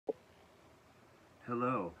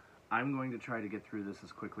Hello. I'm going to try to get through this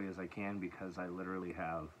as quickly as I can because I literally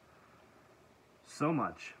have so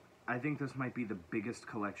much. I think this might be the biggest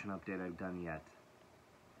collection update I've done yet.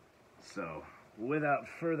 So, without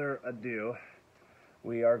further ado,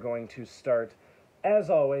 we are going to start,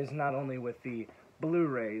 as always, not only with the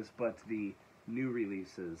Blu-rays, but the new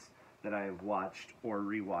releases that I have watched or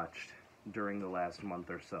rewatched during the last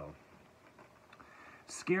month or so.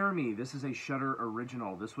 Scare Me. This is a Shudder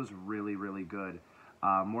original. This was really, really good.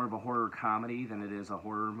 More of a horror comedy than it is a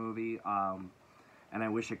horror movie. And I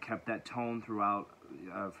wish it kept that tone throughout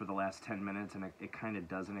for the last 10 minutes, and it kind of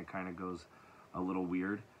doesn't. It kind of goes a little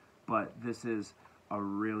weird. But this is a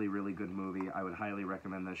really, really good movie. I would highly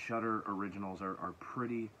recommend this. Shudder originals are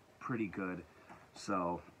pretty good.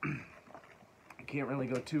 So, I can't really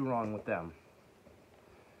go too wrong with them.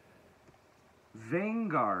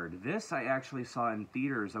 Vanguard. This I actually saw in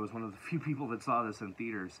theaters. I was one of the few people that saw this in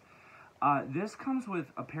theaters. This comes with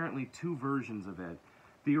apparently two versions of it.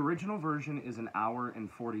 The original version is an hour and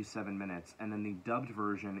 47 minutes, and then the dubbed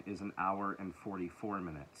version is an hour and 44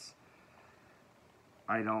 minutes.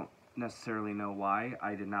 I don't necessarily know why.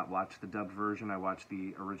 I did not watch the dubbed version. I watched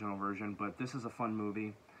the original version, but this is a fun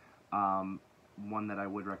movie. One that I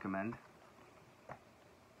would recommend,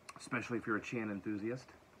 especially if you're a Chan enthusiast.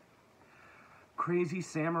 Crazy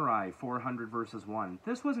Samurai 400 vs. 1.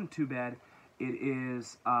 This wasn't too bad. It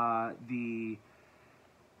is the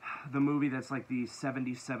movie that's like the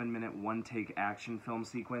 77-minute one-take action film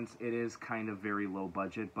sequence. It is kind of very low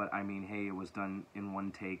budget, but I mean, hey, it was done in one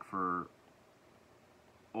take for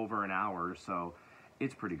over an hour, so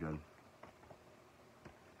it's pretty good.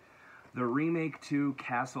 The remake to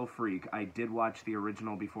Castle Freak. I did watch the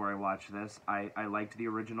original before I watched this. I liked the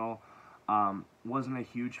original. Wasn't a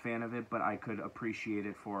huge fan of it, but I could appreciate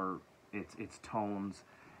it for its tones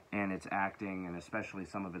and its acting, and especially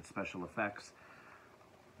some of its special effects.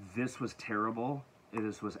 This was terrible.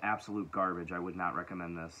 This was absolute garbage. I would not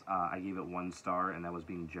recommend this. I gave it 1 star, and that was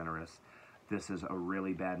being generous. This is a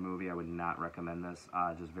really bad movie. I would not recommend this.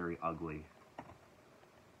 Just very ugly.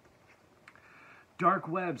 Dark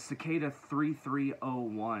Web, Cicada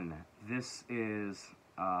 3301. This is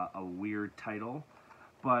a weird title,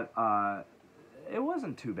 but it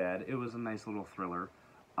wasn't too bad. It was a nice little thriller.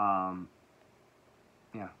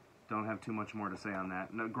 Yeah, don't have too much more to say on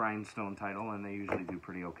that. No grindstone title, and they usually do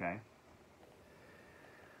pretty okay.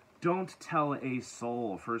 Don't Tell a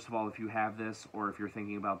Soul. First of all, if you have this, or if you're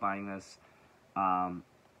thinking about buying this,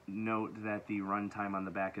 note that the runtime on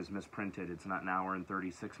the back is misprinted. It's not an hour and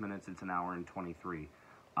 36 minutes, it's an hour and 23.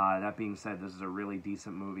 That being said, this is a really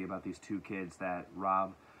decent movie about these two kids that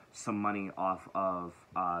rob some money off of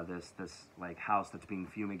this like house that's being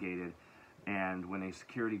fumigated, and when a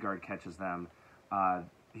security guard catches them,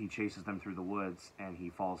 he chases them through the woods, and he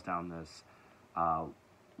falls down this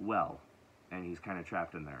well, and he's kind of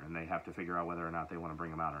trapped in there, and they have to figure out whether or not they want to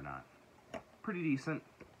bring him out or not. Pretty decent.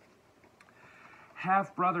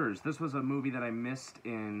 Half Brothers. This was a movie that I missed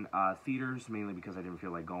in theaters, mainly because I didn't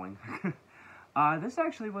feel like going. This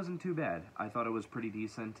actually wasn't too bad. I thought it was pretty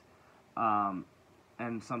decent,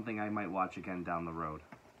 and something I might watch again down the road.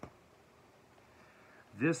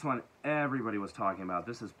 This one everybody was talking about.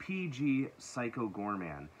 This is PG Psycho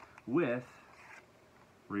Goreman with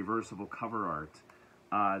reversible cover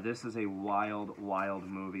art. This is a wild, wild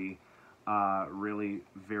movie. Really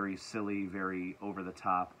very silly, very over the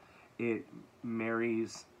top. It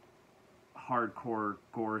marries hardcore,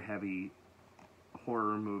 gore-heavy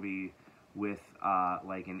horror movie with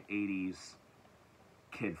like an 80s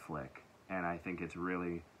kid flick, and I think it's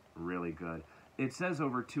really, really good. It says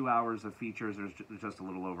over 2 hours of features. There's just a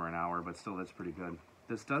little over an hour, but still, that's pretty good.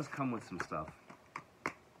 This does come with some stuff.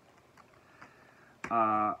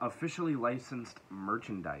 Officially licensed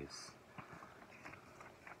merchandise.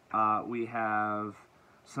 We have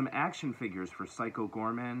some action figures for Psycho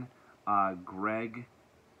Goreman, Greg,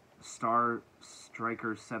 Star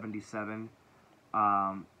Striker 77,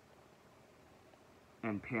 and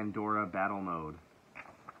Pandora Battle Mode.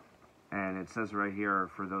 And it says right here,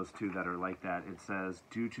 for those two that are like that, it says,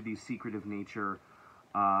 due to the secretive nature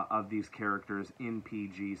of these characters in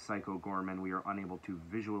PG Psycho Goreman, we are unable to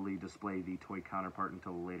visually display the toy counterpart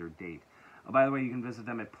until a later date. By the way, you can visit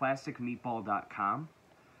them at plasticmeatball.com.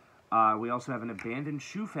 We also have an Abandoned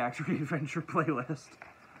Shoe Factory Adventure playlist.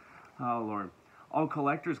 Oh, Lord. All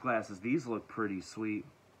collector's glasses. These look pretty sweet.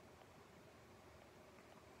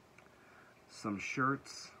 Some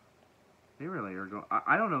shirts. They really are going...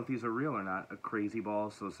 I don't know if these are real or not. A Crazy Ball,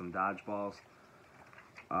 so some dodgeballs.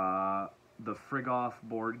 The Frig Off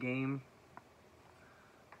board game.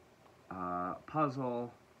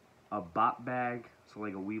 Puzzle. a bop bag, so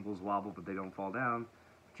like a Weebles Wobble, but they don't fall down.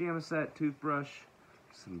 Pajama set, toothbrush,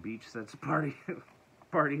 some beach sets, party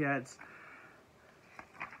hats.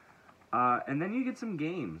 And then you get some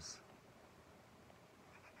games,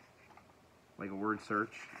 like a word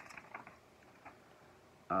search,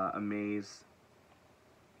 a maze,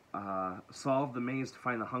 solve the maze to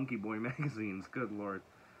find the Hunky Boy magazines, good lord,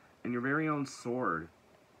 and your very own sword.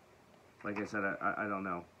 Like I said, I don't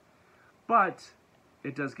know. But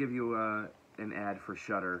it does give you an ad for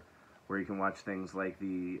Shudder, where you can watch things like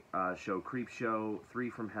the show Creep Show, 3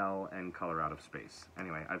 from Hell, and Color Out of Space.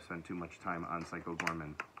 Anyway, I've spent too much time on Psycho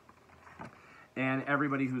Goreman. And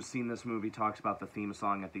everybody who's seen this movie talks about the theme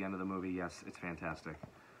song at the end of the movie. Yes, it's fantastic.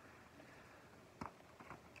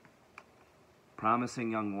 Promising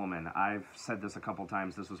Young Woman. I've said this a couple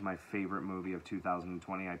times. This was my favorite movie of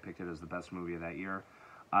 2020. I picked it as the best movie of that year.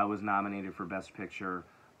 I was nominated for Best Picture.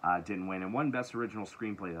 Didn't win. And won Best Original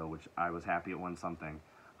Screenplay, though, which I was happy it won something.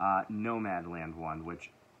 Nomadland won, which,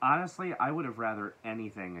 honestly, I would have rather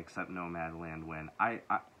anything except Nomadland win.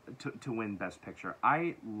 To win Best Picture.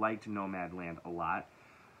 I liked Nomadland a lot,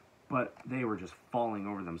 but they were just falling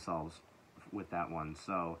over themselves with that one.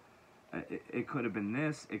 So it could have been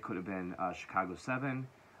this. It could have been Chicago 7.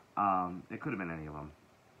 It could have been any of them.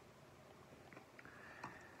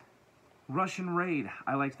 Russian Raid.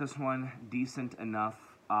 I liked this one. Decent enough.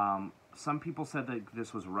 Some people said that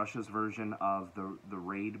this was Russia's version of the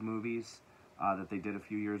Raid movies that they did a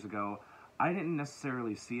few years ago. I didn't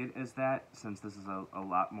necessarily see it as that, since this is a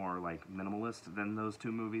lot more like minimalist than those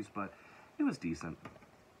two movies, but it was decent.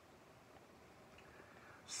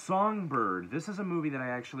 Songbird. This is a movie that I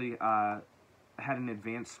actually had an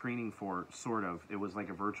advanced screening for, sort of. It was like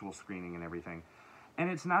a virtual screening and everything. And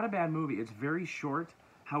it's not a bad movie. It's very short.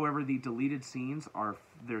 However, the deleted scenes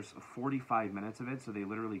there's 45 minutes of it, so they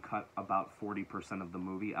literally cut about 40% of the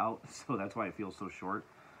movie out, so that's why it feels so short.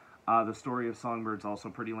 The story of Songbird's also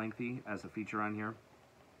pretty lengthy as a feature on here.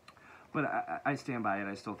 But I stand by it.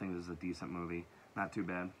 I still think this is a decent movie. Not too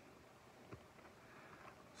bad.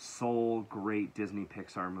 Soul, great Disney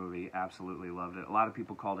Pixar movie. Absolutely loved it. A lot of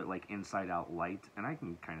people called it like Inside Out Light, and I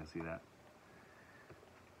can kind of see that.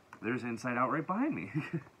 There's Inside Out right behind me.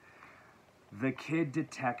 The Kid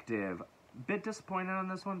Detective. Bit disappointed on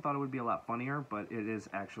this one. Thought it would be a lot funnier, but it is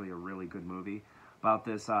actually a really good movie. About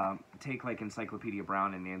this, take like Encyclopedia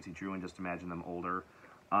Brown and Nancy Drew and just imagine them older.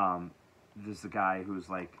 This is a guy who's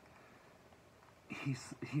like,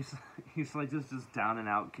 he's like just down and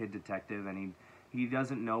out kid detective, and he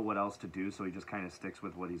doesn't know what else to do, so he just kind of sticks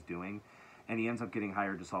with what he's doing, and he ends up getting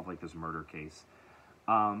hired to solve like this murder case.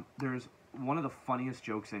 There's one of the funniest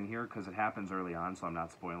jokes in here, because it happens early on, so I'm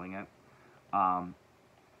not spoiling it.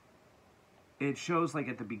 It shows, like,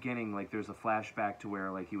 at the beginning, like, there's a flashback to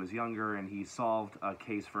where, like, he was younger and he solved a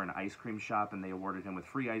case for an ice cream shop and they awarded him with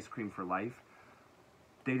free ice cream for life.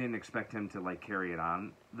 They didn't expect him to, like, carry it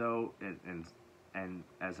on, though, and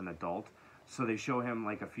as an adult. So they show him,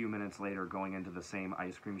 like, a few minutes later going into the same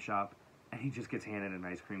ice cream shop, and he just gets handed an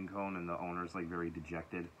ice cream cone and the owner's, like, very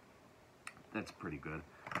dejected. That's pretty good.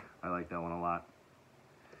 I like that one a lot.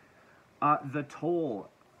 The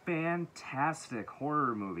Toll. Fantastic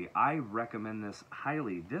horror movie. I recommend this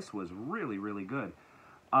highly. This was really, really good.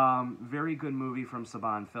 Very good movie from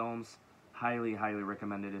Saban Films. Highly, highly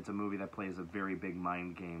recommended. It's a movie that plays a very big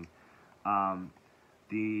mind game. I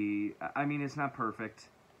mean, it's not perfect.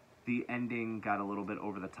 The ending got a little bit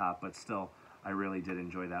over the top, but still, I really did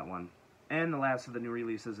enjoy that one. And the last of the new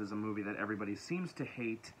releases is a movie that everybody seems to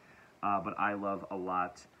hate, but I love a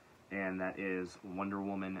lot. And that is Wonder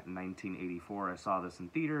Woman 1984. I saw this in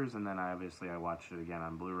theaters, and then I watched it again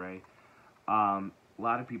on Blu-ray. A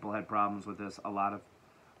lot of people had problems with this. A lot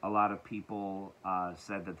of people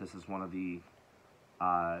said that this is one of the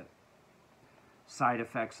side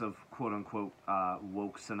effects of quote-unquote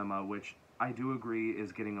woke cinema, which I do agree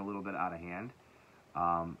is getting a little bit out of hand.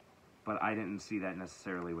 But I didn't see that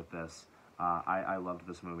necessarily with this. I loved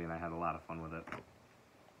this movie, and I had a lot of fun with it.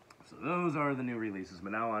 So those are the new releases,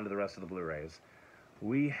 but now on to the rest of the Blu-rays.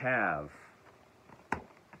 We have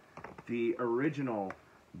the original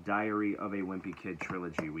Diary of a Wimpy Kid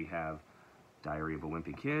trilogy. We have Diary of a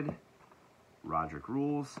Wimpy Kid, Roderick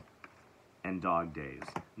Rules, and Dog Days.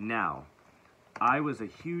 Now, I was a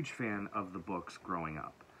huge fan of the books growing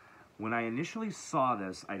up. When I initially saw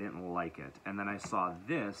this, I didn't like it. And then I saw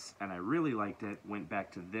this, and I really liked it, went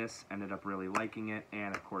back to this, ended up really liking it,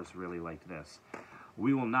 and of course really liked this.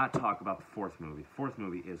 We will not talk about the fourth movie. The fourth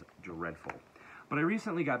movie is dreadful. But I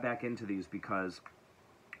recently got back into these because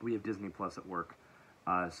we have Disney Plus at work.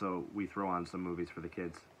 So we throw on some movies for the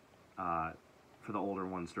kids, for the older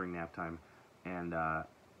ones during nap time. And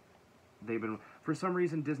they've been, for some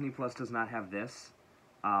reason, Disney Plus does not have this,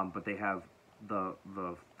 but they have the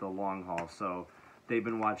long haul. So they've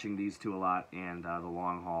been watching these two a lot, and the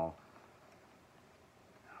long haul,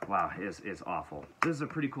 wow, is awful. This is a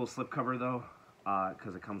pretty cool slipcover though,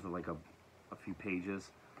 because it comes with like a few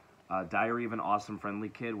pages. Diary of an Awesome Friendly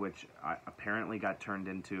Kid, which apparently got turned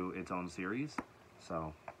into its own series,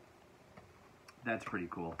 so that's pretty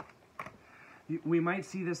cool. We might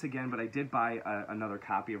see this again, but I did buy another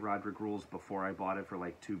copy of Roderick Rules before I bought it for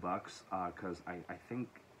like $2, because I think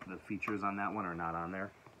the features on that one are not on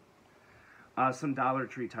there. Some Dollar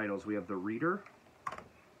Tree titles. We have The Reader.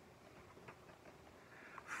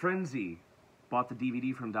 Frenzy. Bought the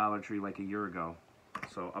DVD from Dollar Tree like a year ago,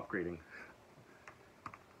 so upgrading.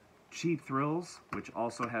 Cheap Thrills, which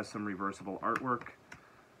also has some reversible artwork.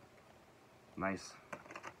 Nice.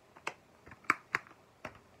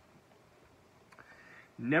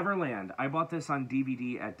 Neverland. I bought this on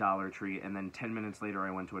DVD at Dollar Tree, and then 10 minutes later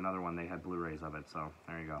I went to another one. They had Blu-rays of it, so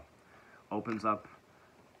there you go. Opens up,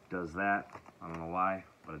 does that. I don't know why,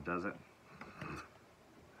 but it does it.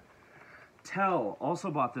 Tell. Also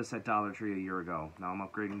bought this at Dollar Tree a year ago. Now I'm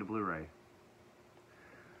upgrading to Blu-ray.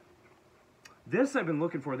 This I've been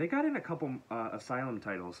looking for. They got in a couple Asylum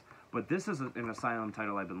titles, but this is an Asylum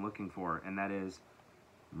title I've been looking for, and that is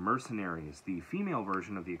Mercenaries, the female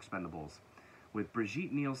version of The Expendables, with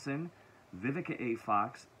Brigitte Nielsen, Vivica A.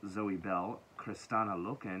 Fox, Zoe Bell, Kristana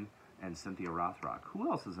Loken, and Cynthia Rothrock. Who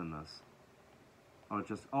else is in this?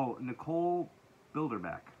 Oh, Nicole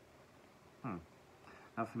Bilderback.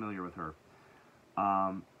 Not familiar with her.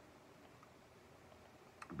 But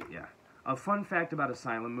yeah. A fun fact about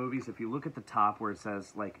Asylum movies, if you look at the top where it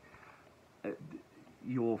says, like,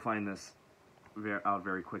 you will find this out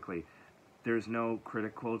very quickly. There's no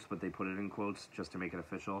critic quotes, but they put it in quotes just to make it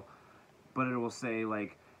official. But it will say,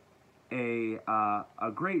 like, a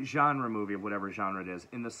great genre movie of whatever genre it is,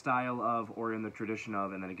 in the style of or in the tradition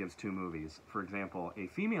of, and then it gives 2 movies. For example, a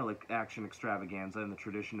female action extravaganza in the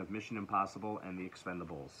tradition of Mission Impossible and The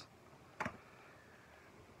Expendables.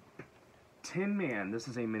 Tin Man. This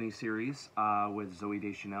is a miniseries with Zooey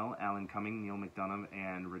Deschanel, Alan Cumming, Neil McDonough,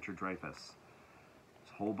 and Richard Dreyfuss.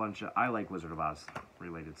 It's a whole bunch of... I like Wizard of Oz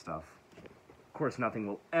related stuff. Of course, nothing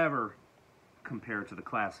will ever compare to the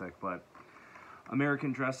classic, but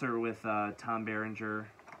American Dresser with Tom Berenger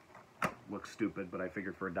looks stupid, but I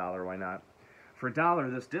figured for $1, why not? For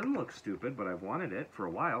 $1, this didn't look stupid, but I've wanted it for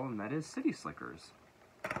a while, and that is City Slickers.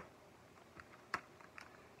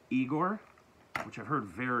 Igor, which I've heard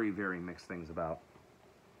very, very mixed things about.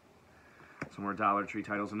 Some more Dollar Tree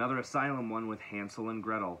titles. Another Asylum one with Hansel and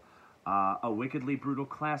Gretel. A wickedly brutal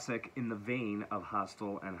classic in the vein of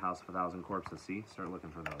Hostel and House of a Thousand Corpses. See? Start looking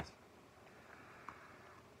for those.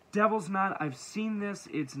 Devil's Knot. I've seen this.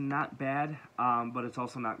 It's not bad, but it's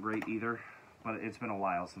also not great either. But it's been a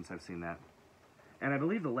while since I've seen that. And I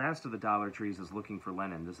believe the last of the Dollar Trees is Looking for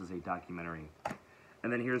Lennon. This is a documentary.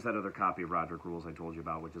 And then here's that other copy of Roderick Rules I told you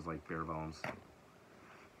about, which is like bare bones.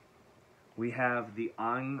 We have the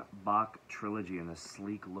Ong Bak trilogy in a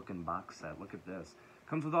sleek-looking box set. Look at this.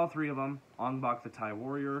 Comes with all 3 of them. Ong Bak the Thai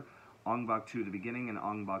Warrior, Ong Bak 2 the Beginning, and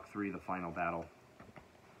Ong Bak 3 the Final Battle.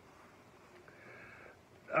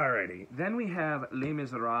 Alrighty. Then we have Les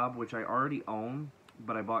Miserables, which I already own,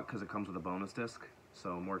 but I bought because it comes with a bonus disc,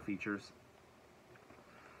 so more features.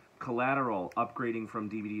 Collateral, upgrading from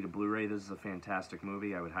DVD to Blu-ray. This is a fantastic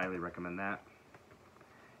movie. I would highly recommend that.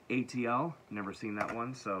 ATL, never seen that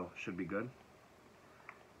one, so should be good.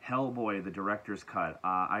 Hellboy, the director's cut.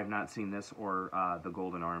 I have not seen this or The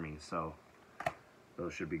Golden Army, so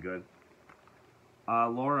those should be good.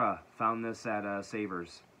 Laura, found this at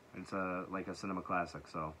Savers. It's like a cinema classic,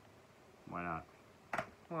 so why not?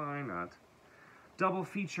 Why not? Double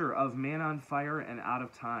feature of Man on Fire and Out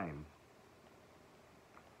of Time.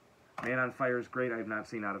 Man on Fire is great. I have not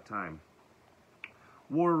seen Out of Time.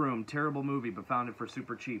 War Room, terrible movie, but found it for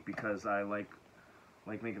super cheap because I like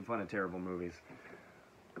making fun of terrible movies.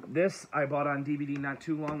 This I bought on DVD not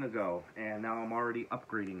too long ago, and now I'm already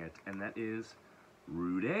upgrading it, and that is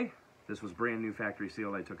Rude. This was brand new factory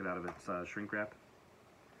sealed. I took it out of its shrink wrap.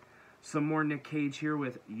 Some more Nick Cage here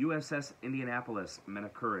with USS Indianapolis, Men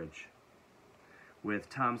of Courage, with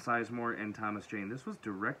Tom Sizemore and Thomas Jane. This was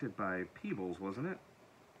directed by Peebles, wasn't it?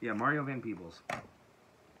 Yeah, Mario Van Peebles.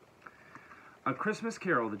 A Christmas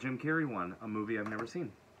Carol, the Jim Carrey one, a movie I've never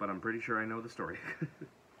seen, but I'm pretty sure I know the story.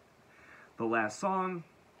 The Last Song,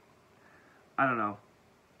 I don't know.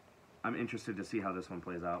 I'm interested to see how this one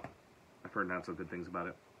plays out. I've heard not so good things about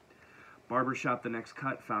it. Barbershop, The Next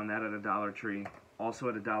Cut, found that at a Dollar Tree. Also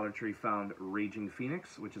at a Dollar Tree found Raging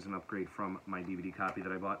Phoenix, which is an upgrade from my DVD copy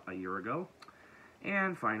that I bought a year ago.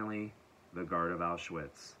 And finally, The Guard of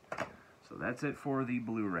Auschwitz. So that's it for the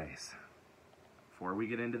Blu-rays. Before we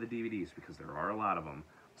get into the DVDs, because there are a lot of them,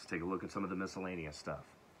 let's take a look at some of the miscellaneous stuff.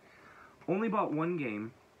 Only bought one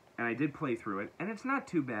game, and I did play through it, and it's not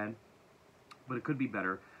too bad, but it could be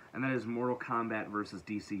better, and that is Mortal Kombat versus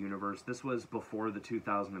DC Universe. This was before the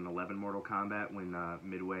 2011 Mortal Kombat when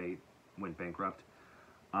Midway went bankrupt.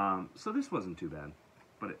 So this wasn't too bad,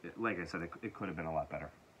 but like I said, it could have been a lot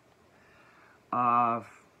better.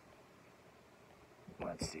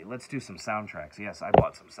 Let's see, let's do some soundtracks. Yes, I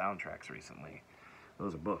bought some soundtracks recently.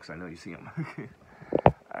 Those are books, I know you see them.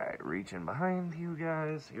 Alright, reaching behind you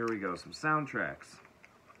guys. Here we go, some soundtracks.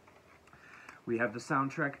 We have the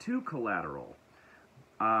soundtrack to Collateral.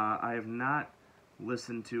 I have not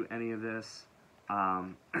listened to any of this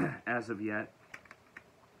as of yet.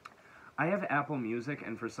 I have Apple Music,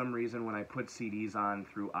 and for some reason when I put CDs on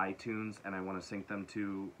through iTunes and I want to sync them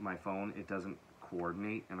to my phone, it doesn't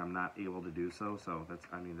coordinate, and I'm not able to do so,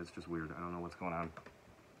 that's just weird. I don't know what's going on.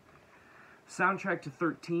 Soundtrack to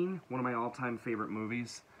 13, one of my all-time favorite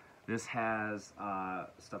movies. This has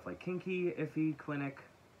stuff like Kinky, Iffy, Clinic,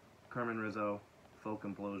 Carmen Rizzo, Folk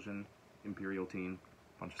Implosion, Imperial Teen,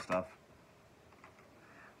 bunch of stuff.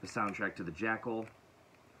 The soundtrack to The Jackal,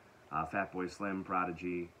 Fatboy Slim,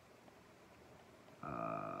 Prodigy.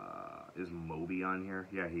 Is Moby on here?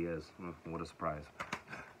 Yeah, he is. What a surprise.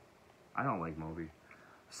 I don't like Moby.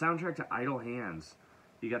 Soundtrack to Idle Hands.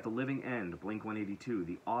 You got The Living End, Blink-182,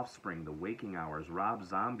 The Offspring, The Waking Hours, Rob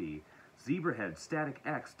Zombie, Zebrahead, Static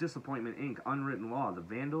X, Disappointment Inc., Unwritten Law, The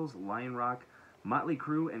Vandals, Lion Rock, Motley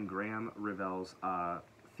Crue, and Graham Revell's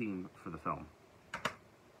theme for the film.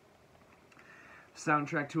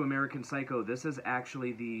 Soundtrack to American Psycho. This is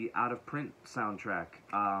actually the out-of-print soundtrack,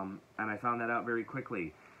 and I found that out very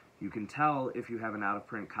quickly. You can tell if you have an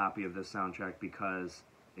out-of-print copy of this soundtrack because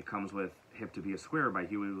it comes with Hip to Be a Square by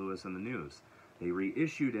Huey Lewis and the News. They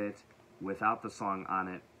reissued it without the song on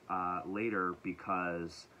it later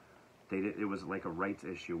because it was like a rights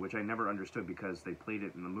issue, which I never understood because they played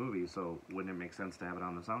it in the movie, so wouldn't it make sense to have it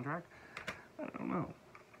on the soundtrack? I don't know.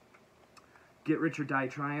 Get Rich or Die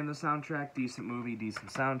Trying, the soundtrack. Decent movie, decent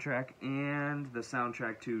soundtrack. And the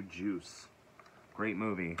soundtrack to Juice. Great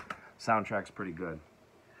movie. Soundtrack's pretty good.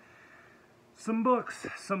 Some books,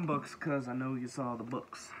 because I know you saw the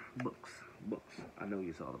books. Books. I know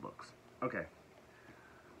you saw the books. Okay.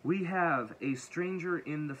 We have A Stranger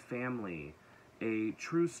in the Family, a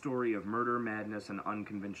true story of murder, madness, and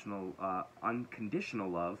unconditional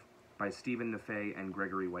love by Stephen Nefay and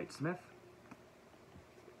Gregory White Smith.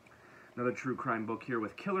 Another true crime book here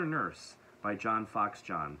with Killer Nurse by John Fox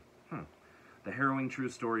John. The harrowing true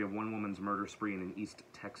story of one woman's murder spree in an East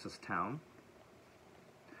Texas town.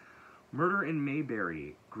 Murder in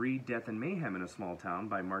Mayberry, Greed, Death, and Mayhem in a Small Town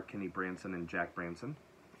by Mark Kenny Branson and Jack Branson.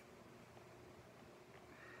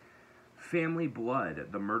 Family Blood,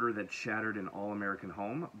 The Murder That Shattered an All-American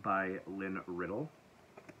Home by Lynn Riddle.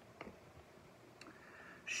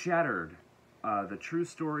 Shattered, The True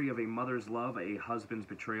Story of a Mother's Love, a Husband's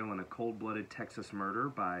Betrayal, and a Cold-Blooded Texas Murder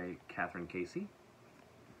by Catherine Casey.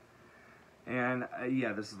 And,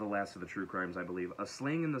 yeah, this is the last of the true crimes, I believe. A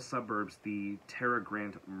Slaying in the Suburbs, The Tara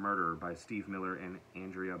Grant Murder by Steve Miller and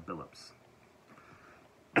Andrea Billups.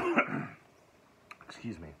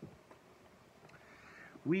 Excuse me.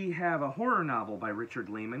 We have a horror novel by Richard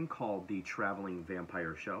Lehman called The Traveling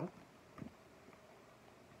Vampire Show.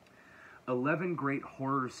 11 Great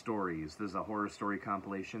Horror Stories. This is a horror story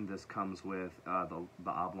compilation. This comes with the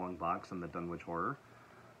oblong box and the Dunwich Horror.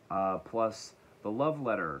 Plus The Love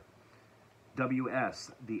Letter,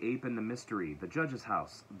 W.S., The Ape and the Mystery, The Judge's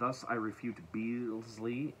House, Thus I Refute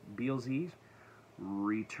Beelzy,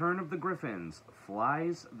 Return of the Griffins,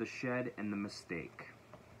 Flies, The Shed, and The Mistake.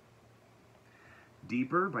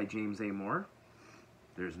 Deeper by James A. Moore.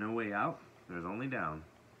 There's No Way Out, There's Only Down.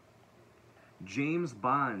 James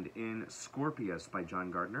Bond in Scorpius by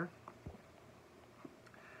John Gardner.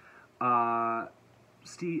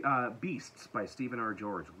 Beasts by Stephen R.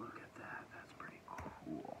 George. Look at that. That's pretty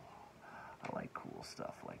cool. I like cool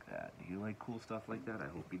stuff like that. Do you like cool stuff like that? I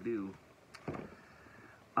hope you do.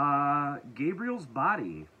 Gabriel's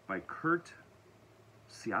Body by Kurt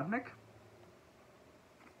Siodmak.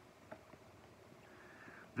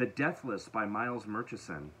 The Deathless by Miles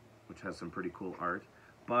Murchison, which has some pretty cool art.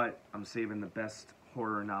 But I'm saving the best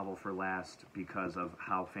horror novel for last because of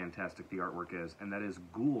how fantastic the artwork is. And that is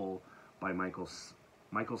Ghoul by Michael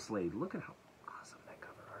Slade. Look at how awesome that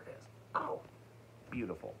cover art is. Oh,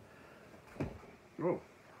 beautiful. Oh,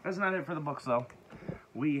 that's not it for the books, though.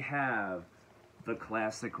 We have the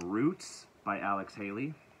classic Roots by Alex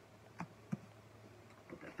Haley.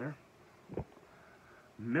 Put that there.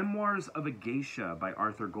 Memoirs of a Geisha by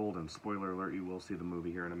Arthur Golden. Spoiler alert, you will see the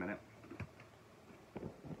movie here in a minute.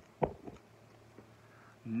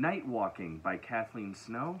 Night Walking by Kathleen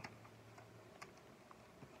Snow.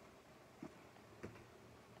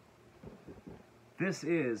 This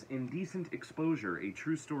is Indecent Exposure, a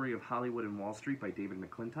true story of Hollywood and Wall Street by David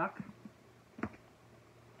McClintock.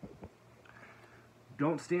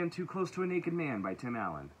 Don't Stand Too Close to a Naked Man by Tim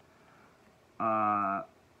Allen. I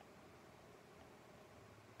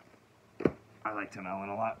like Tim Allen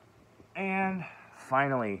a lot. And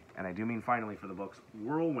finally, and I do mean finally for the books,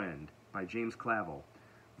 Whirlwind by James Clavell,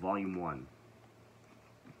 Volume 1.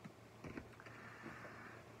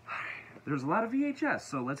 There's a lot of VHS,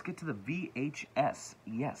 so let's get to the VHS.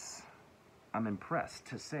 Yes, I'm impressed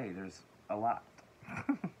to say there's a lot.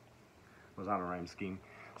 Was on a rhyme scheme.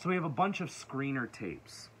 So we have a bunch of screener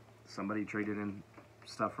tapes. Somebody traded in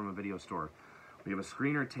stuff from a video store. We have a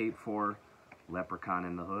screener tape for Leprechaun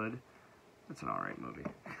in the Hood. It's an alright movie.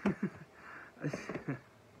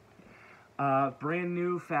 Brand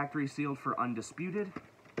new, factory sealed for Undisputed.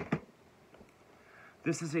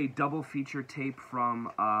 This is a double feature tape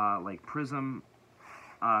from like Prism.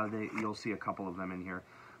 You'll see a couple of them in here.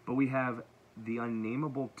 But we have The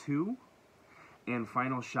Unnameable 2 and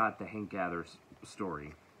Final Shot, the Hank Gather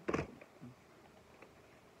story.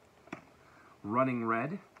 Running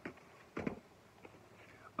Red.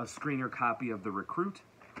 A screener copy of The Recruit.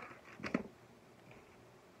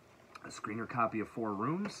 A screener copy of Four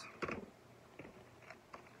Rooms.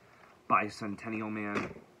 Bicentennial Man.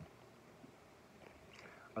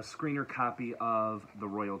 A screener copy of The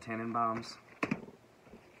Royal Tenenbaums.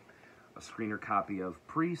 A screener copy of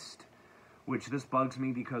Priest, which this bugs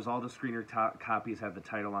me because all the screener copies have the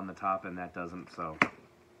title on the top and that doesn't, so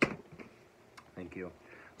thank you.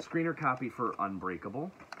 Screener copy for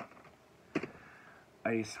Unbreakable.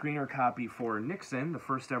 A screener copy for Nixon, the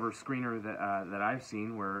first ever screener that I've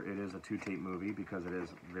seen where it is a 2-tape movie because it is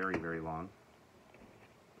very, very long.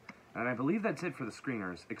 And I believe that's it for the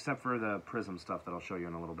screeners, except for the Prism stuff that I'll show you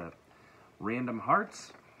in a little bit. Random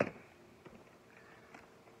Hearts.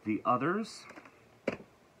 The Others.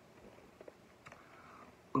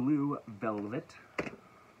 Blue Velvet.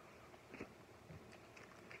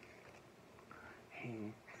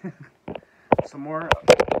 Hey. Some more.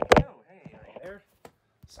 Oh, hey, are you there?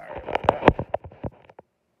 Sorry about that.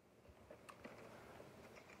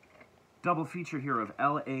 Double feature here of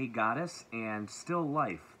L.A. Goddess and Still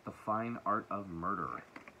Life, The Fine Art of Murder.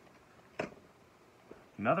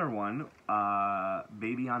 Another one,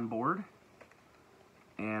 Baby on Board.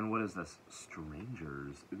 And what is this?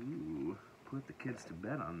 Strangers. Ooh, put the kids to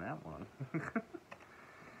bed on that one.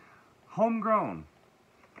 Homegrown.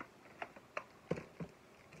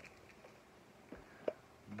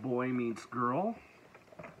 Boy Meets Girl.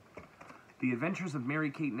 The Adventures of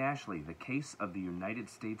Mary-Kate and Ashley, The Case of the United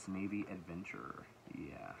States Navy Adventure.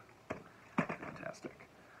 Yeah, fantastic.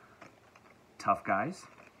 Tough Guys.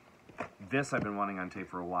 This I've been wanting on tape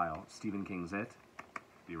for a while. Stephen King's It,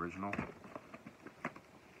 the original.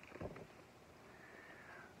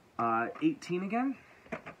 18 again.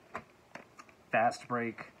 Fast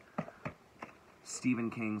Break. Stephen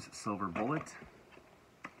King's Silver Bullet.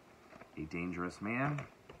 A Dangerous Man.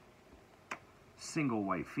 Single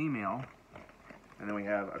White Female. And then we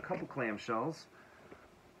have a couple clamshells.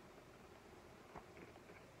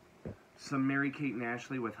 Some Mary-Kate and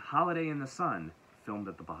Ashley with Holiday in the Sun, filmed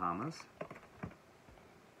at the Bahamas.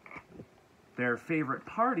 Their favorite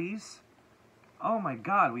parties. Oh my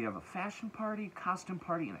god, we have a fashion party, costume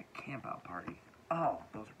party, and a camp-out party. Oh,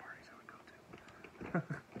 those are parties I would go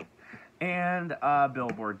to. And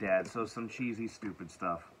Billboard Dad, so some cheesy, stupid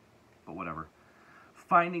stuff. But whatever.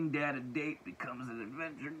 Finding Dad a Date becomes an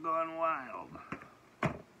adventure gone wild.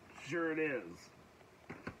 Sure it is.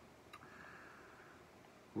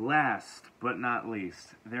 Last but not least,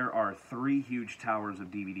 there are 3 huge towers of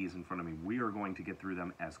DVDs in front of me. We are going to get through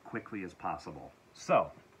them as quickly as possible.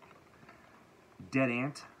 So, Dead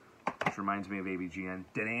Ant, which reminds me of AVGN.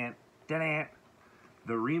 Dead Ant, Dead Ant.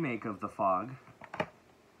 The remake of The Fog.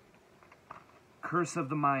 Curse of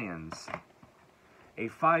the Mayans. A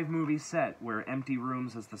 5-movie set where empty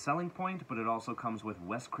rooms is the selling point, but it also comes with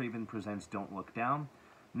Wes Craven Presents Don't Look Down,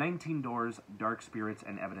 19 Doors, Dark Spirits,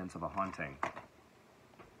 and Evidence of a Haunting.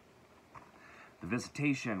 The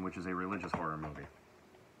Visitation, which is a religious horror movie.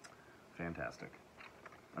 Fantastic.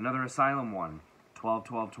 Another Asylum one,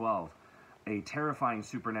 12-12-12. A terrifying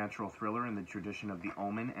supernatural thriller in the tradition of The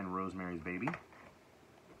Omen and Rosemary's Baby.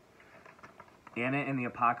 Anna and the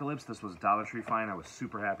Apocalypse. This was Dollar Tree find. I was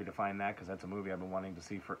super happy to find that because that's a movie I've been wanting to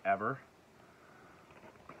see forever.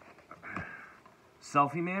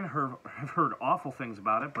 Selfie Man, I've heard awful things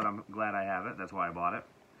about it, but I'm glad I have it. That's why I bought it.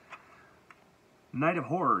 Night of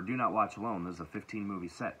Horror, do not watch alone. This is a 15-movie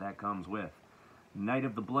set that comes with Night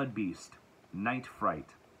of the Blood Beast, Night Fright,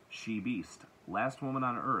 She Beast, Last Woman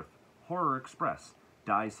on Earth, Horror Express,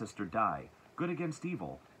 Die Sister Die, Good Against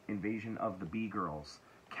Evil, Invasion of the Bee Girls,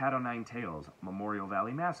 Cat o' Nine Tails, Memorial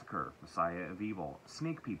Valley Massacre, Messiah of Evil,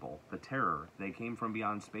 Snake People, The Terror, They Came from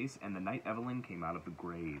Beyond Space, and The Night Evelyn Came Out of the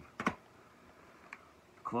Grave.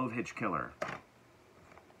 Clove Hitch Killer,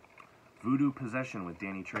 Voodoo Possession with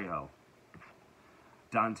Danny Trejo,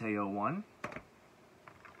 Dante 01,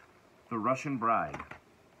 The Russian Bride.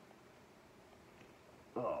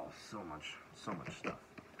 Oh, so much stuff.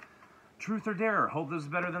 Truth or Dare, hope this is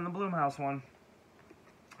better than the Blumhouse one.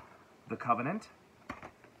 The Covenant,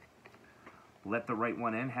 Let the Right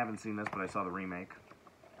One In, haven't seen this, but I saw the remake.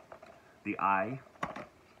 The Eye,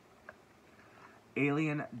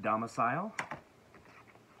 Alien Domicile,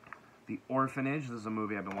 The Orphanage, this is a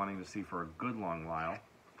movie I've been wanting to see for a good long while.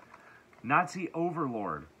 Nazi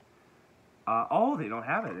Overlord. Oh, they don't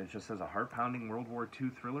have it. It just says a heart-pounding World War II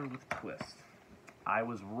thriller with a twist. I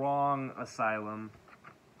was wrong, Asylum.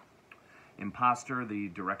 Imposter, the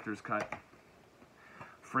director's cut.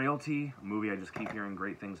 Frailty, a movie I just keep hearing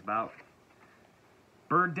great things about.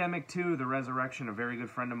 Birdemic 2, The Resurrection, a very good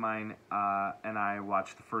friend of mine and I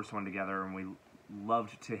watched the first one together, and we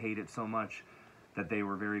loved to hate it so much that they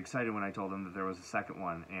were very excited when I told them that there was a second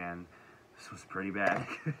one, and this was pretty bad.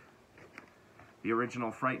 The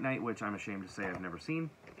original Fright Night, which I'm ashamed to say I've never seen.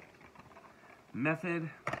 Method,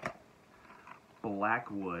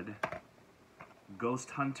 Blackwood, Ghost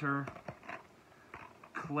Hunter,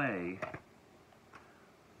 Clay,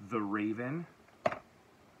 The Raven,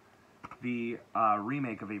 the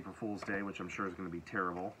remake of April Fool's Day, which I'm sure is going to be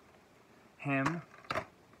terrible. Him,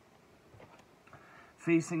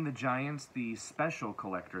 Facing the Giants, the Special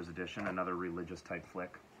Collector's Edition, another religious type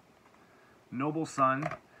flick. Noble Son,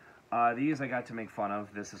 these I got to make fun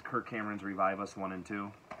of. This is Kirk Cameron's Revive Us 1 and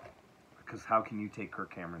 2. Because how can you take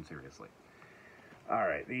Kirk Cameron seriously?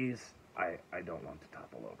 Alright, these I don't want to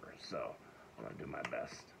topple over, so I'm going to do my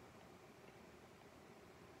best.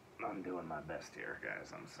 I'm doing my best here,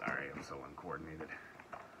 guys. I'm sorry, I'm so uncoordinated.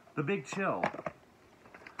 The Big Chill.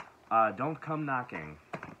 Don't Come Knocking.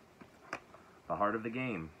 The Heart of the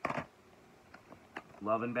Game.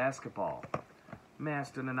 Love and Basketball.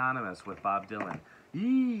 Masked and Anonymous with Bob Dylan.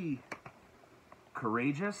 Yee!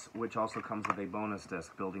 Courageous, which also comes with a bonus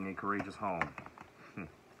disc, Building a Courageous Home.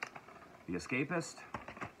 The Escapist.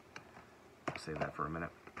 I'll save that for a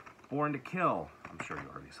minute. Born to Kill. I'm sure you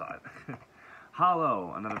already saw it.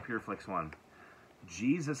 Hollow, another PureFlix one.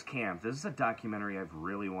 Jesus Camp. This is a documentary I've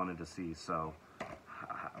really wanted to see, so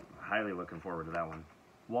highly looking forward to that one.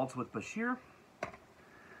 Waltz with Bashir.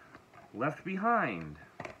 Left Behind.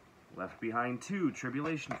 Left Behind 2,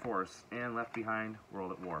 Tribulation Force, and Left Behind,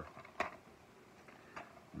 World at War.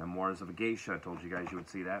 Memoirs of a Geisha, told you guys you would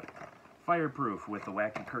see that. Fireproof with the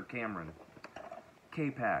wacky Kirk Cameron.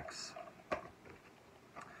 K-Pax.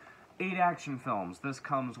 8 action films. This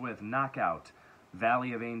comes with Knockout,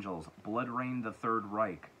 Valley of Angels, Blood Rain, The Third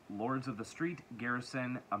Reich, Lords of the Street,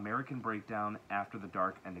 Garrison, American Breakdown, After the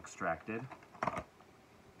Dark, and Extracted.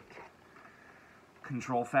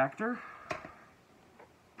 Control Factor,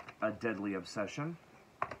 A Deadly Obsession,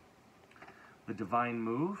 The Divine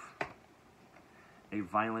Move, A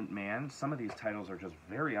Violent Man. Some of these titles are just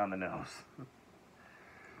very on the nose.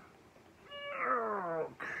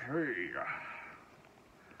 Okay.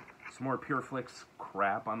 Some more PureFlix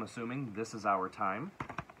crap, I'm assuming. This Is Our Time.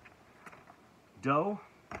 Doe,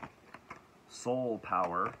 Soul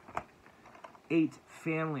Power, 8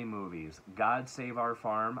 family movies. God Save Our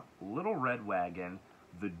Farm, Little Red Wagon,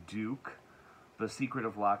 The Duke, The Secret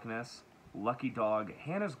of Loch Ness, Lucky Dog,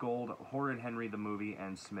 Hannah's Gold, Horrid Henry the Movie,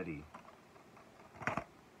 and Smitty.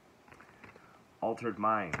 Altered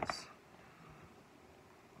Minds.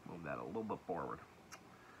 Move that a little bit forward.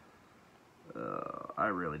 I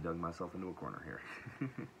really dug myself into a corner here.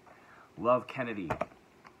 Love Kennedy.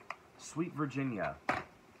 Sweet Virginia.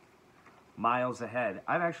 Miles Ahead.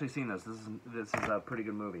 I've actually seen this. This is a pretty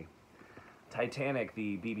good movie. Titanic,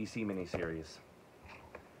 the BBC miniseries.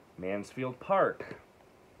 Mansfield Park.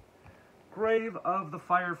 Grave of the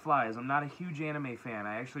Fireflies. I'm not a huge anime fan.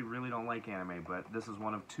 I actually really don't like anime, but this is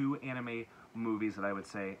one of 2 anime movies that I would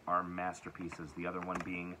say are masterpieces. The other one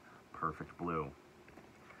being Perfect Blue.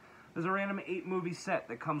 There's a random 8-movie set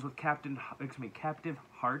that comes with Captive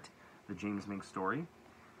Heart, the James Mink story.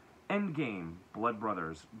 Endgame, Blood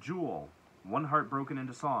Brothers, Jewel, One Heart Broken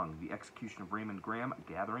into Song, The Execution of Raymond Graham,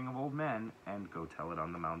 Gathering of Old Men, and Go Tell It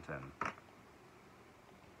on the Mountain.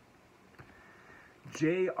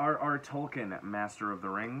 J.R.R. Tolkien, Master of the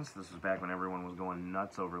Rings. This was back when everyone was going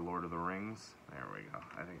nuts over Lord of the Rings. There we go.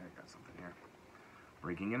 I think I got something here.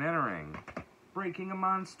 Breaking and Entering. Breaking a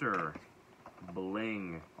Monster.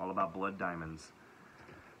 Bling. All about blood diamonds.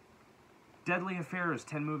 Deadly Affairs,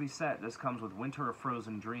 10-movie set. This comes with Winter of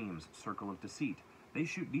Frozen Dreams, Circle of Deceit. They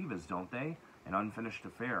Shoot Divas, Don't They? An Unfinished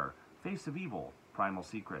Affair. Face of Evil. Primal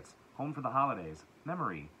Secrets. Home for the Holidays.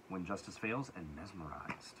 Memory. When Justice Fails, and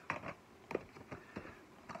Mesmerized.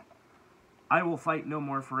 I Will Fight No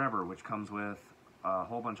More Forever, which comes with a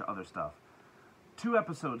whole bunch of other stuff. 2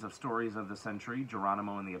 episodes of Stories of the Century,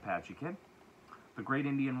 Geronimo and the Apache Kid. The Great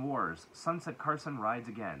Indian Wars, Sunset Carson Rides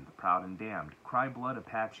Again, The Proud and Damned, Cry Blood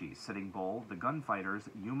Apache, Sitting Bull, The Gunfighters,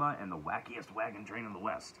 Yuma, and the Wackiest Wagon Train in the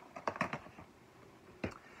West.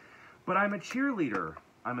 But I'm a Cheerleader.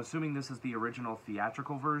 I'm assuming this is the original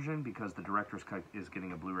theatrical version because the director's cut is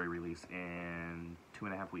getting a Blu-ray release in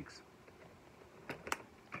 2.5 weeks.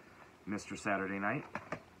 Mr. Saturday Night,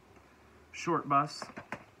 Short Bus,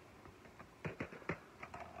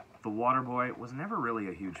 The Waterboy. Was never really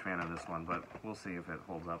a huge fan of this one, but we'll see if it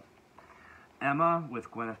holds up. Emma with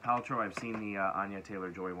Gwyneth Paltrow. I've seen the Anya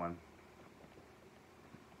Taylor-Joy one.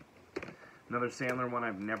 Another Sandler one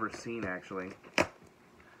I've never seen, actually.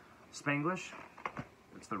 Spanglish.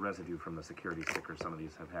 It's the residue from the security sticker some of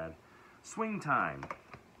these have had. Swing Time.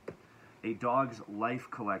 A Dog's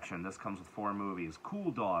Life collection. This comes with 4 movies.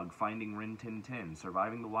 Cool Dog, Finding Rin Tin Tin,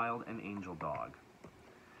 Surviving the Wild, and Angel Dog.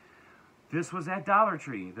 This was at Dollar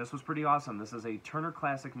Tree. This was pretty awesome. This is a Turner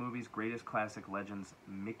Classic Movies Greatest Classic Legends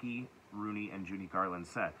Mickey, Rooney, and Judy Garland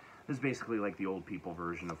set. This is basically like the old people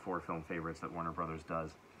version of 4 film favorites that Warner Brothers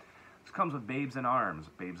does. This comes with Babes in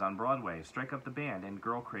Arms, Babes on Broadway, Strike Up the Band, and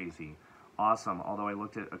Girl Crazy. Awesome, although I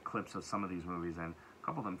looked at clips of some of these movies, and a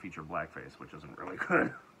couple of them feature blackface, which isn't really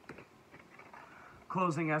good.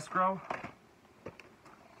 Closing Escrow.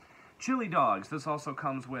 Chili Dogs. This also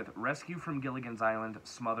comes with Rescue from Gilligan's Island,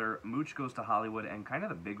 Smother, Mooch Goes to Hollywood, and kind of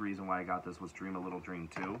the big reason why I got this was Dream a Little Dream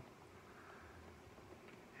 2.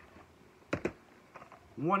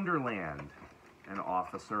 Wonderland. An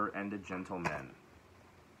Officer and a Gentleman.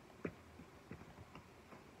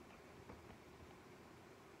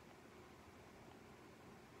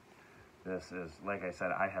 This is, like I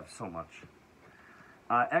said, I have so much.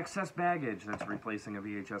 Excess Baggage, that's replacing a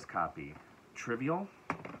VHS copy. Trivial.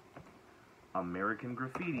 American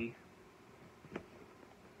Graffiti.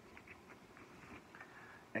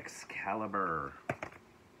 Excalibur.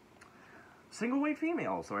 Single Weight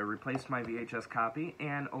Female, so I replaced my VHS copy,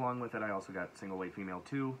 and along with it I also got Single Weight Female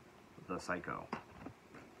 2, The Psycho.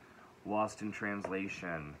 Lost in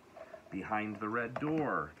Translation. Behind the Red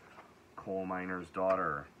Door. Coal Miner's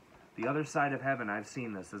Daughter. The Other Side of Heaven, I've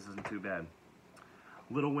seen this isn't too bad.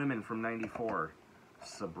 Little Women from '94.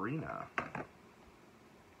 Sabrina.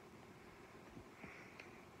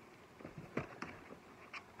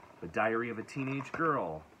 The Diary of a Teenage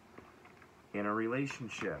Girl. In a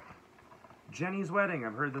Relationship. Jenny's Wedding,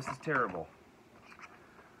 I've heard this is terrible.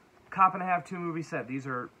 Cop and a Half 2-movie set. These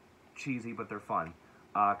are cheesy, but they're fun.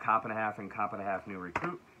 Cop and a Half and Cop and a Half New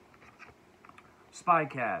Recruit. Spy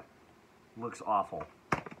Cat. Looks awful.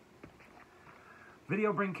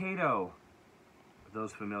 Video Brinkado.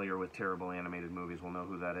 Those familiar with terrible animated movies will know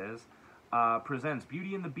who that is. Presents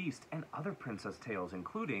Beauty and the Beast and other princess tales,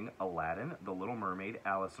 including Aladdin, The Little Mermaid,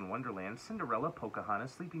 Alice in Wonderland, Cinderella,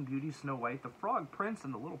 Pocahontas, Sleeping Beauty, Snow White, The Frog Prince,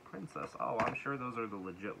 and The Little Princess. Oh, I'm sure those are the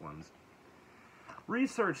legit ones.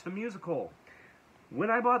 Research, the musical. When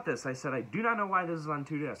I bought this, I said, I do not know why this is on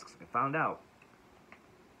 2 discs. I found out.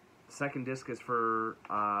 The second disc is for,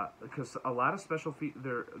 because a lot of special,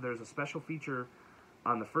 there's a special feature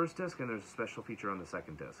on the first disc, and there's a special feature on the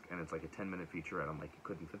second disc, and it's like a 10-minute featurette. I'm like, you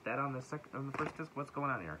couldn't fit that on the first disc? What's going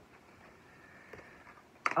on here?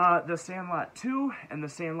 The Sandlot 2 and The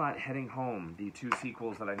Sandlot Heading Home, the 2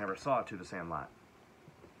 sequels that I never saw to The Sandlot.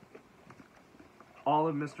 All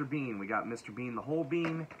of Mr. Bean. We got Mr. Bean the Whole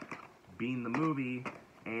Bean, Bean the Movie,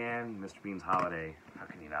 and Mr. Bean's Holiday. How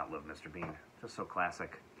can you not love Mr. Bean? Just so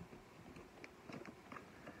classic.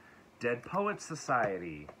 Dead Poets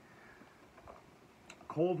Society.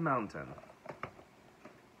 Cold Mountain.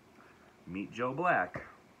 Meet Joe Black.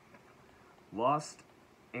 Lost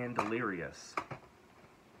and Delirious.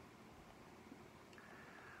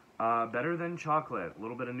 Better Than Chocolate. A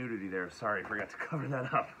little bit of nudity there. Sorry, forgot to cover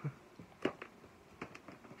that up.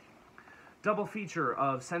 Double feature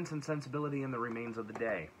of Sense and Sensibility and The Remains of the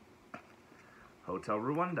Day. Hotel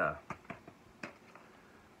Rwanda.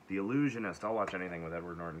 The Illusionist. I'll watch anything with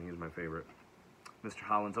Edward Norton. He's my favorite. Mr.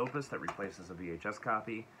 Holland's Opus that replaces a VHS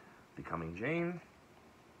copy. Becoming Jane.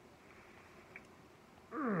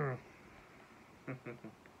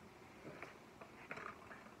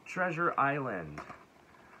 Treasure Island.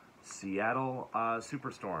 Seattle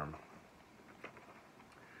Superstorm.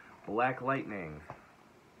 Black Lightning.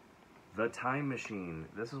 The Time Machine.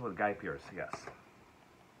 This is with Guy Pearce, yes.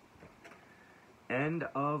 End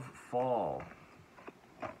of Fall.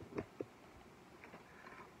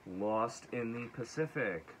 Lost in the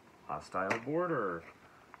Pacific. Hostile Border.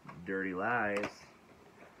 Dirty Lies.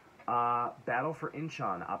 Battle for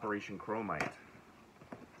Inchon. Operation Chromite.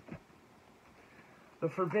 The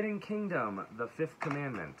Forbidden Kingdom. The Fifth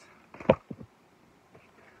Commandment.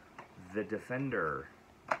 The Defender.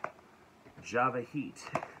 Java Heat.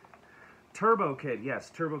 Turbo Kid. Yes,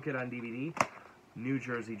 Turbo Kid on DVD. New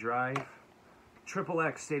Jersey Drive. Triple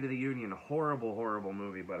X State of the Union. Horrible, horrible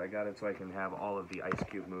movie, but I got it so I can have all of the Ice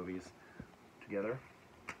Cube movies together.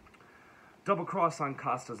 Double Cross on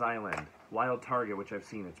Costa's Island. Wild Target, which I've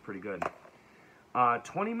seen. It's pretty good.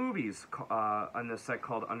 20 movies on this set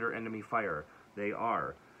called Under Enemy Fire. They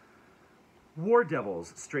are War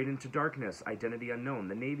Devils, Straight into Darkness, Identity Unknown,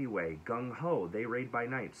 The Navy Way, Gung Ho, They Raid by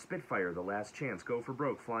Night, Spitfire, The Last Chance, Go for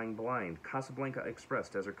Broke, Flying Blind, Casablanca Express,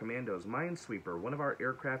 Desert Commandos, Minesweeper, One of Our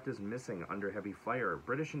Aircraft is Missing, Under Heavy Fire,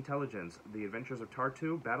 British Intelligence, The Adventures of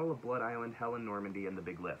Tartu, Battle of Blood Island, Hell in Normandy, and The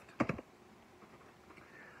Big Lift.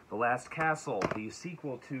 The Last Castle, the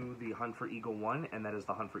sequel to The Hunt for Eagle 1, and that is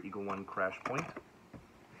The Hunt for Eagle 1 Crash Point.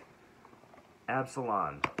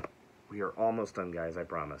 Absalon. We are almost done, guys, I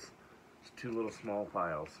promise. There's 2 little small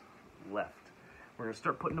files left. We're going to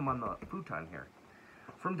start putting them on the futon here.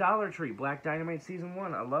 From Dollar Tree, Black Dynamite Season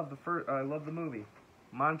 1. I love the movie.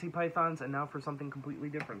 Monty Python's, and now for something completely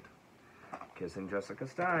different. Kissing Jessica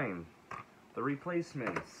Stein. The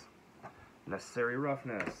Replacements. Necessary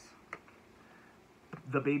Roughness.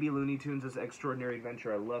 The Baby Looney Tunes' Extraordinary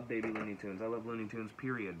Adventure. I love Baby Looney Tunes. I love Looney Tunes,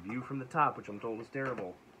 period. View from the Top, which I'm told is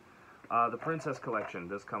terrible. The Princess Collection.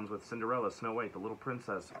 This comes with Cinderella, Snow White, The Little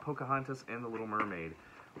Princess, Pocahontas, and The Little Mermaid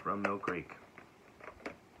from Mill Creek.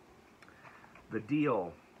 The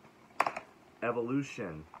Deal.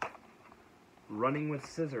 Evolution. Running with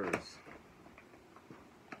Scissors.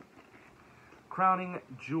 Crowning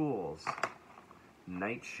Jewels.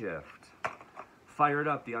 Night Shift. Fired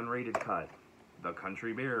Up, the unrated cut. The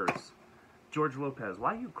Country Bears. George Lopez,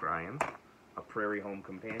 Why You Crying? A Prairie Home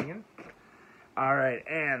Companion. Alright,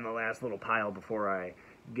 and the last little pile before I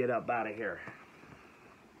get up out of here.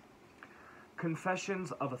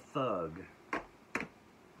 Confessions of a Thug.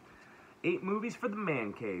 8 movies for the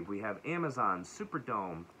man cave. We have Amazon's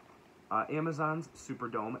Superdome,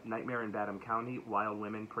 Nightmare in Badham County, Wild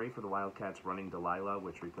Women, Pray for the Wildcats, Running Delilah,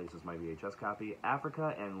 which replaces my VHS copy,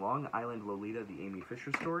 Africa and Long Island Lolita, the Amy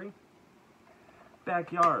Fisher story,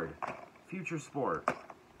 Backyard, Future Sport,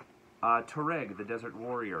 Tuareg, the Desert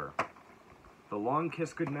Warrior, The Long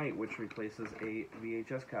Kiss Goodnight, which replaces a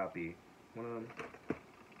VHS copy. One of them...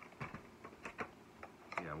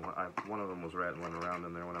 Yeah, one of them was rattling around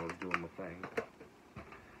in there when I was doing the thing.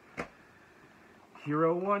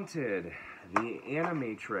 Hero Wanted, The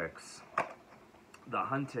Animatrix, The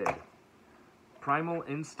Hunted, Primal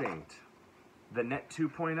Instinct, The Net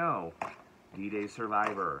 2.0, D-Day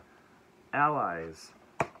Survivor, Allies,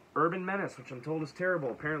 Urban Menace, which I'm told is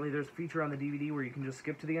terrible. Apparently there's a feature on the DVD where you can just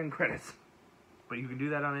skip to the end credits. But you can do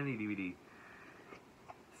that on any DVD.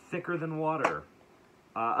 Thicker Than Water.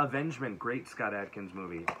 Avengement, great Scott Adkins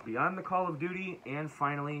movie. Beyond the Call of Duty. And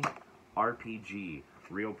finally, RPG,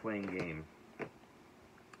 Real Playing Game.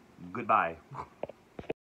 Goodbye.